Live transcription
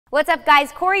What's up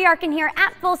guys, Corey Arkin here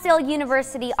at Full Sail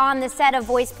University on the set of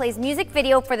VoicePlay's music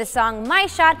video for the song My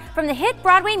Shot from the hit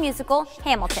Broadway musical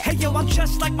Hamilton. Hey yo, I'm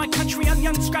just like my country, I'm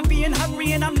young, scrappy and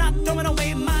hungry and I'm not throwing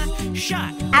away my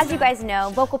shot. As you guys know,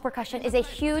 vocal percussion is a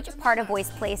huge part of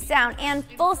VoicePlay's sound, and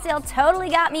Full Sail totally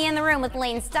got me in the room with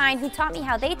Lane Stein, who taught me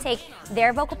how they take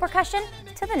their vocal percussion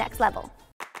to the next level.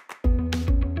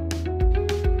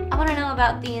 I want to know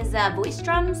about these voice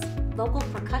drums, vocal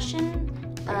percussion,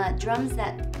 drums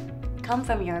that come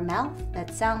from your mouth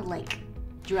that sound like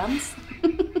drums.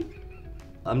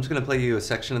 I'm just gonna play you a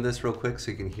section of this real quick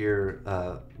so you can hear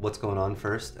what's going on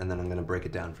first, and then I'm gonna break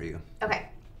it down for you. Okay,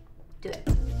 do it.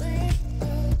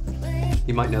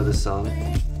 You might know this song.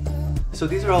 So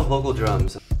these are all vocal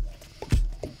drums.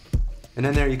 And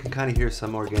in there you can kind of hear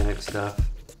some organic stuff.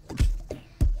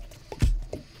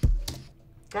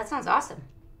 That sounds awesome.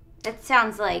 That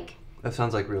sounds like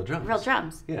real drums. Real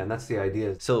drums. Yeah, and that's the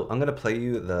idea. So I'm gonna play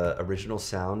you the original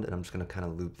sound, and I'm just gonna kind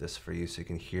of loop this for you so you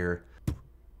can hear.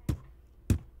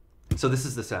 So this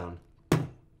is the sound.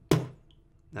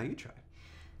 Now you try.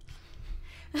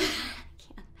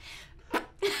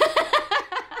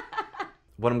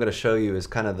 What I'm gonna show you is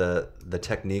kind of the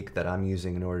technique that I'm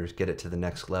using in order to get it to the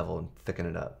next level and thicken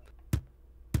it up.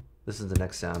 This is the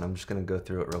next sound. I'm just gonna go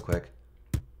through it real quick.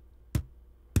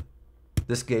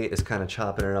 This gate is kind of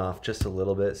chopping it off just a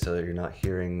little bit so that you're not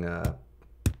hearing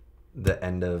the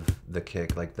end of the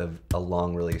kick, like a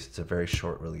long release. It's a very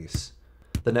short release.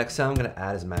 The next sound I'm going to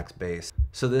add is max bass.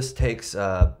 So this takes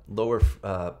lower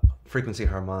frequency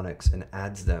harmonics and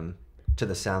adds them to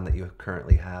the sound that you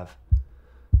currently have.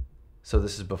 So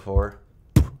this is before.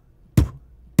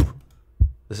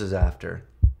 This is after.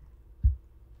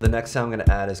 The next sound I'm going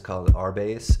to add is called R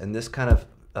bass, and this kind of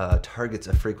targets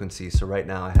a frequency. So right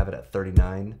now I have it at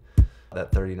 39.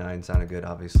 That 39 sounded good.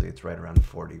 Obviously it's right around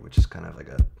 40, which is kind of like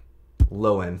a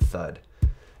low end thud.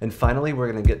 And finally we're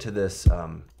gonna get to this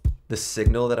this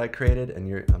signal that I created,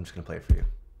 and I'm just gonna play it for you.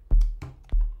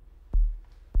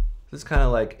 This is kind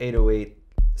of like 808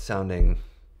 sounding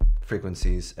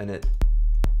frequencies, and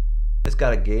it's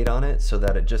got a gate on it so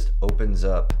that it just opens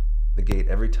up the gate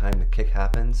every time the kick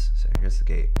happens. So here's the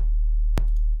gate.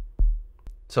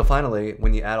 So finally,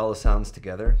 when you add all the sounds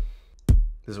together, this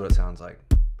is what it sounds like.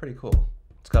 Pretty cool.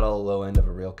 It's got all the low end of a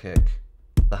real kick.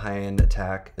 The high end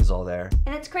attack is all there.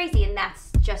 And it's crazy, and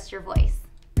that's just your voice.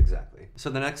 Exactly. So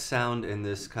the next sound in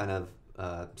this kind of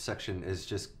section is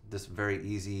just this very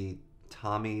easy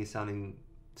Tommy sounding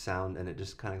sound, and it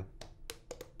just kind of...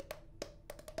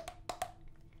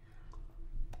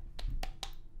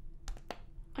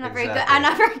 I'm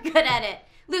not very good at it.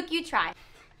 Luke, you try.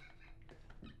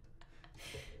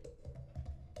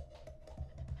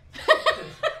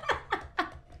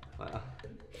 Wow.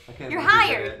 You're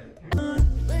hired.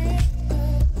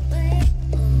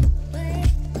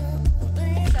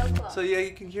 So cool. So yeah,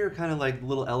 you can hear kind of like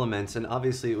little elements, and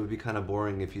obviously it would be kind of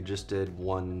boring if you just did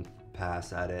one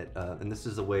pass at it. And this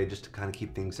is a way just to kind of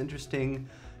keep things interesting.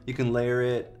 You can layer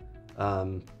it,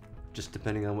 just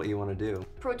depending on what you want to do.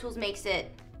 Pro Tools makes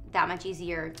it that much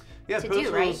easier to do, Pro Tools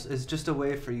right? is just a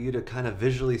way for you to kind of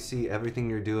visually see everything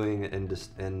you're doing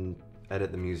and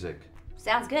edit the music.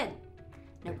 Sounds good.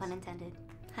 No pun intended.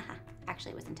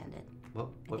 Actually, it was intended.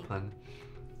 What pun?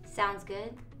 Sounds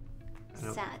good.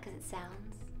 Because it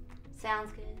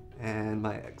sounds good. And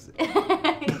my exit. Drop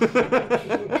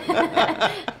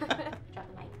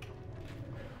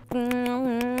the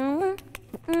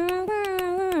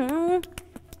mic.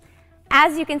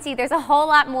 As you can see, there's a whole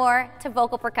lot more to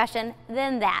vocal percussion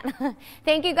than that.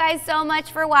 Thank you guys so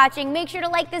much for watching. Make sure to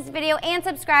like this video and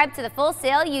subscribe to the Full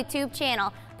Sail YouTube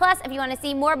channel. Plus, if you want to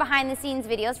see more behind-the-scenes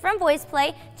videos from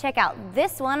VoicePlay, check out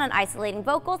this one on isolating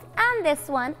vocals and this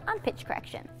one on pitch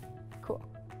correction. Cool.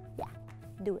 Yeah,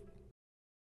 do it.